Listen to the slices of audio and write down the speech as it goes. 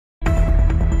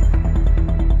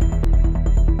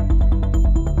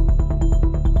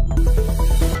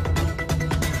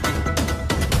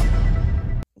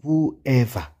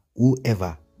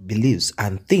whoever believes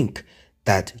and think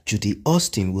that Judy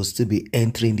Austin will still be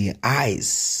entering the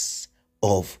eyes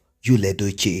of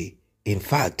Edochie, in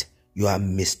fact, you are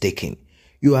mistaken.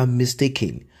 You are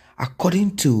mistaken.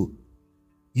 According to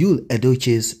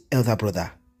Edochie's elder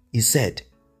brother, he said,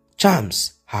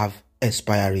 charms have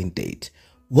expiring date.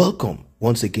 Welcome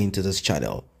once again to this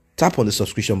channel. Tap on the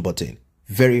subscription button.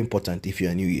 Very important if you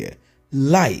are new here.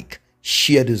 Like,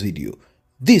 share this video.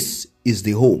 This is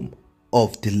the home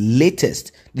of the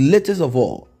latest of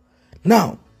all.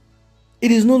 Now,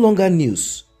 it is no longer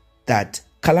news that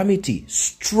calamity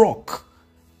struck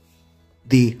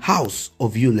the house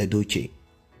of Edochie.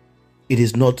 It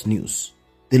is not news.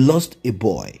 They lost a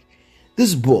boy.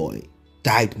 This boy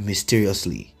died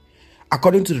mysteriously.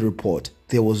 According to the report,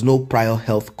 there was no prior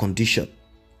health condition.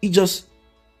 He just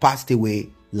passed away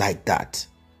like that.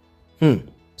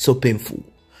 So painful.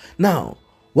 Now,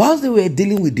 whilst they were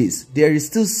dealing with this, there is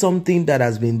still something that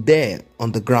has been there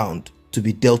on the ground to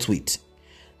be dealt with.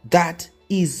 That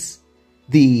is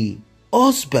the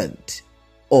husband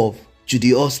of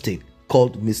Judy Austin,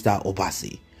 called Mr.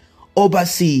 Obasi.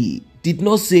 Obasi did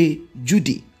not say,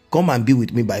 Judy, come and be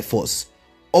with me by force.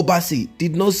 Obasi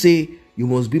did not say, you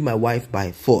must be my wife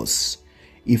by force.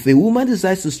 If a woman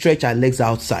decides to stretch her legs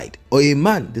outside, or a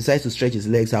man decides to stretch his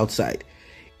legs outside,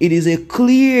 it is a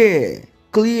clear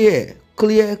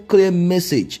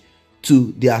message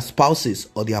to their spouses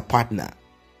or their partner.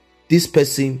 This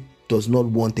person does not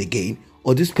want again,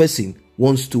 or this person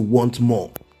wants to want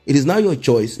more. It is now your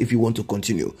choice if you want to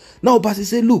continue. Now, Obasi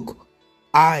said, look,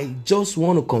 I just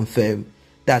want to confirm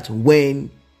that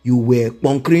when you were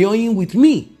concreting with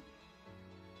me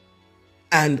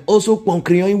and also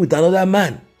concreting with another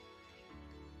man,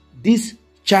 this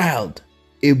child,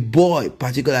 a boy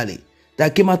particularly,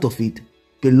 that came out of it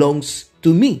belongs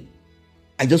to me.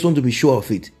 I just want to be sure of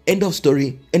it. End of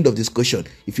story, end of discussion.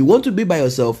 If you want to be by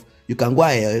yourself, you can go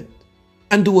ahead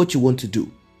and do what you want to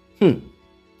do.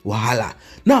 Wahala.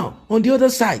 Now, on the other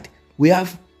side, we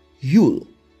have Yul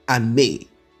and May.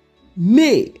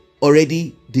 May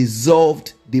already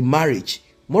dissolved the marriage,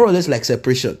 more or less like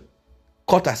separation.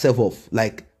 Cut herself off,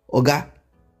 like, Oga,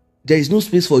 there is no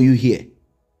space for you here.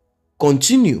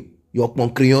 Continue your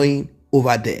concreting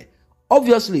over there.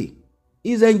 Obviously,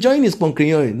 he's enjoying his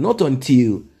concreting, not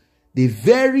until the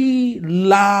very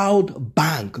loud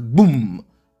bang, boom,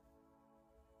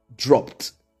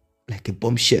 dropped like a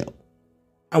bombshell.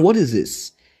 And what is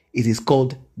this? It is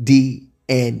called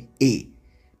DNA.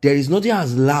 There is nothing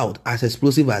as loud, as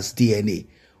explosive as DNA.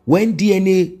 When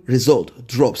DNA result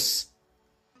drops,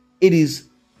 it is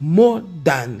more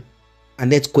than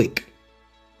an earthquake.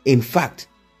 In fact,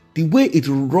 the way it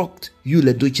rocked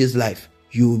Edochie's life,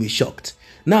 you will be shocked.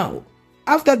 Now,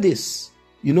 after this,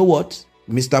 you know what?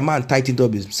 Mr. Man tightened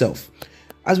up himself.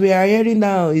 As we are hearing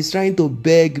now, he's trying to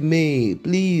beg me,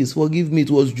 please forgive me, it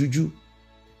was juju.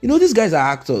 You know, these guys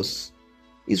are actors.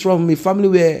 He's from a family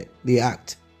where they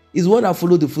act. He's one that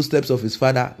followed the footsteps of his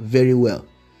father very well.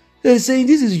 They're saying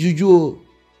this is juju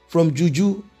from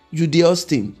Judy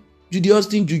Austin. Judy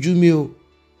Austin, juju meal.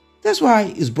 That's why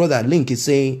his brother Link is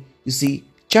saying, you see,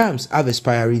 charms have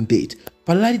expiring date.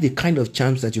 Particularly the kind of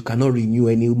charms that you cannot renew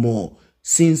anymore,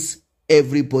 since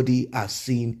everybody has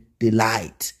seen the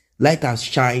light. Light has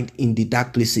shined in the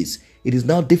dark places. It is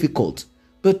now difficult.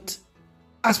 But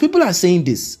as people are saying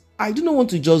this, I do not want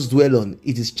to just dwell on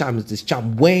it is charm, it is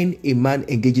charm. When a man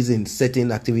engages in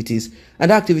certain activities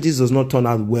and the activities does not turn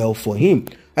out well for him,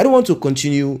 I don't want to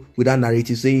continue with that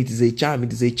narrative saying it is a charm,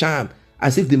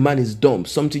 as if the man is dumb,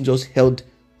 something just held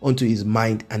onto his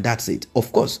mind and that's it.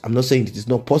 Of course, I'm not saying it is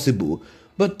not possible,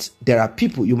 but there are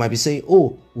people, you might be saying,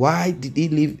 oh, why did he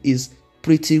leave his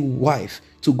pretty wife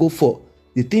to go for?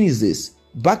 The thing is this,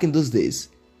 back in those days,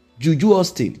 Judy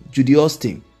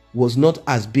Austin was not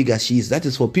as big as she is. That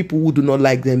is for people who do not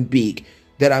like them big.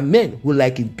 There are men who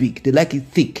like it big, they like it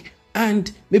thick, and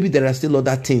maybe there are still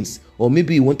other things, or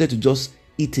maybe he wanted to just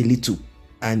eat a little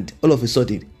and all of a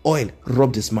sudden oil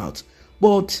rubbed his mouth.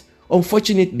 But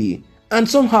unfortunately, and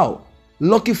somehow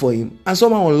lucky for him and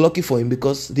somehow unlucky for him,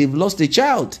 because they've lost a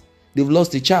child. The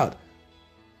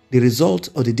result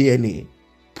of the DNA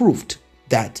proved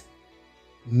that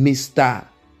Mr.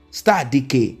 Star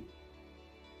Decay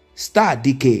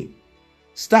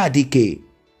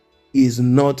is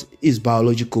not his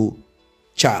biological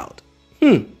child.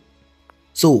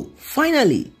 So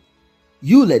finally,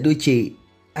 Edochie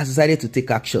has decided to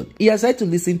take action. He has decided to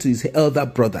listen to his elder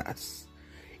brothers.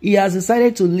 He has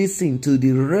decided to listen to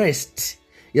the rest.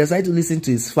 He has decided to listen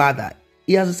to his father.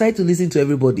 He has decided to listen to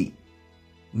everybody.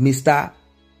 Mr.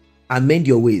 Amend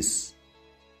your ways.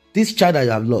 This child that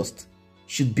you have lost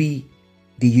should be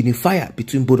the unifier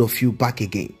between both of you back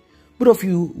again. Both of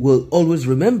you will always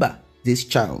remember this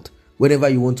child whenever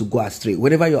you want to go astray,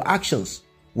 whenever your actions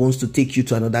wants to take you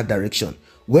to another direction.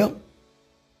 Well,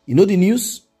 you know the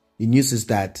news? The news is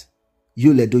that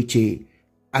Edochie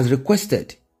has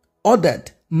requested,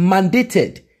 ordered,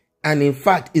 mandated, and in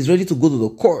fact is ready to go to the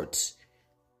courts.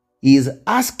 He is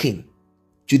asking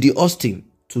Judy Austin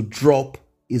to drop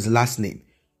his last name.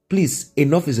 Please,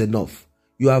 enough is enough.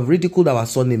 You have ridiculed our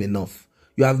surname enough.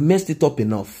 You have messed it up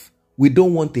enough. We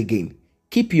don't want again.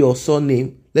 Keep your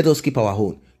surname. Let us keep our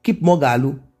own. Keep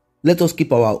Mogalu. Let us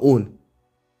keep our own.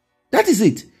 That is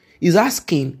it. He's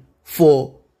asking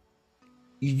for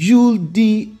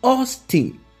Judy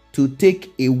Austin to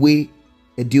take away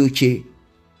Edochie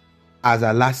as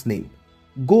her last name.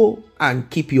 Go and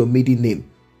keep your maiden name.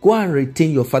 Go and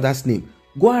retain your father's name.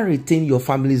 Go and retain your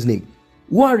family's name.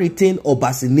 Go and retain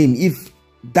Obasi's name if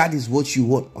that is what you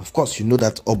want. Of course, you know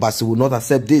that Obasi will not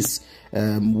accept this.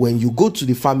 When you go to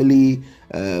the family,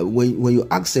 when you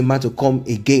ask a man to come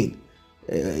again,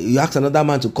 you ask another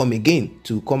man to come again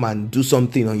to come and do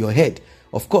something on your head.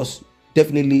 Of course,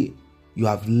 definitely you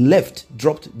have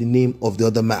dropped the name of the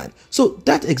other man. So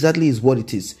that exactly is what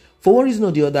it is. For one reason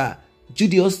or the other,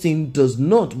 Judy Austin does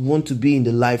not want to be in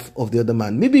the life of the other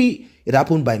man. Maybe it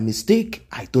happened by mistake,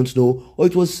 I don't know, or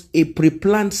it was a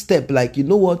pre-planned step, like, you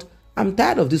know what, I'm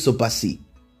tired of this Obasi.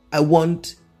 I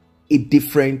want a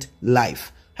different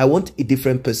life. I want a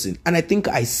different person. And I think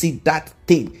I see that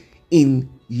thing in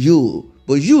you.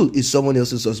 But you is someone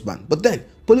else's husband. But then,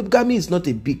 polygamy is not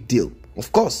a big deal.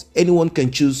 Of course, anyone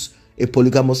can choose a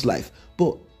polygamous life.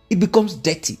 But it becomes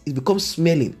dirty. It becomes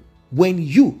smelling when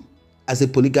you, as a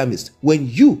polygamist, when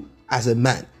you, as a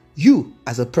man, you,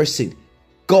 as a person,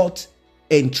 got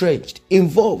entrenched,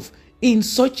 involved in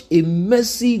such a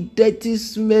messy, dirty,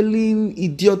 smelling,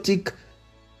 idiotic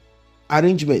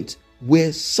arrangement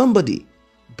where somebody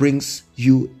brings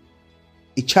you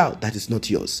a child that is not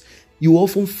yours. You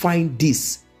often find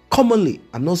this commonly.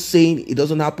 I'm not saying it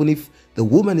doesn't happen if the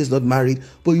woman is not married,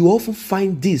 but you often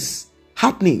find this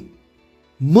happening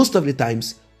most of the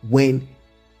times when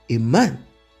a man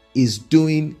is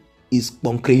doing his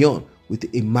concreyon with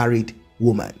a married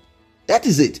woman. That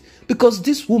is it. Because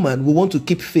this woman will want to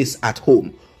keep face at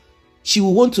home. She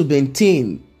will want to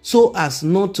maintain so as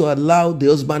not to allow the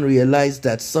husband realize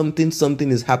that something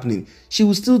is happening. She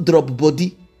will still drop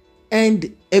body,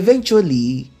 and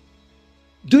eventually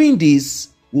doing this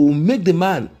will make the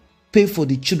man pay for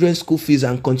the children's school fees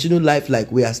and continue life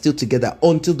like we are still together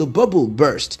until the bubble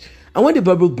bursts. And when the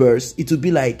bubble bursts, it will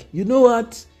be like, you know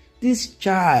what? This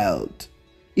child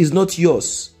is not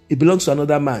yours. It belongs to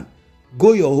another man.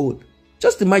 Go your own.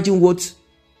 Just imagine what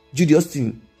Judy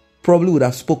Austin probably would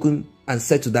have spoken and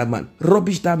said to that man.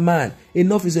 Rubbish that man.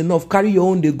 Enough is enough. Carry your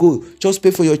own, they go. Just pay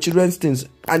for your children's things.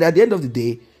 And at the end of the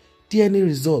day, DNA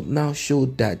result now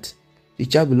showed that the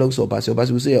child belongs to Obasi.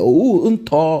 Obasi will say,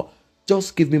 oh,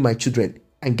 just give me my children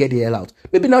and get the hell out.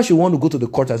 Maybe now she want to go to the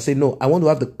court and say, no, I want to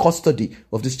have the custody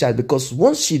of this child, because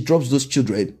once she drops those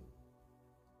children,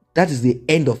 that is the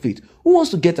end of it. Who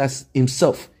wants to get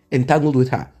himself entangled with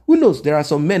her? Who knows? There are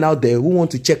some men out there who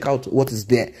want to check out what is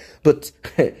there. But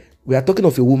we are talking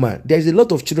of a woman. There is a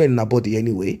lot of children in her body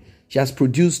anyway. She has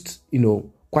produced,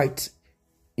 quite,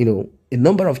 a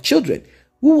number of children.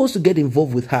 Who wants to get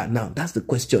involved with her now? That's the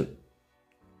question.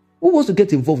 Who wants to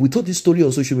get involved? We told this story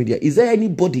on social media. Is there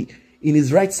anybody in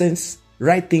his right sense,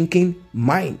 right thinking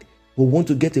mind who want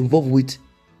to get involved with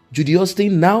Judy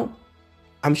Austin now?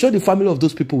 I'm sure the family of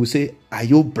those people will say, are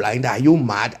you blind? Are you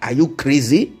mad? Are you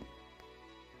crazy?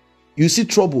 You see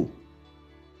trouble.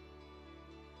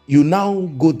 You now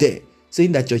go there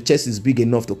saying that your chest is big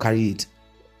enough to carry it.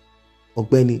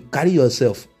 Ogbeni, carry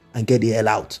yourself and get the hell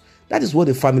out. That is what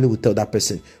the family will tell that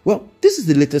person. Well, this is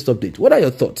the latest update. What are your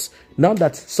thoughts? Now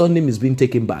that Surname is being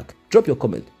taken back, drop your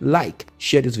comment, like,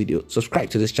 share this video, subscribe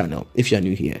to this channel if you are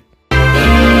new here.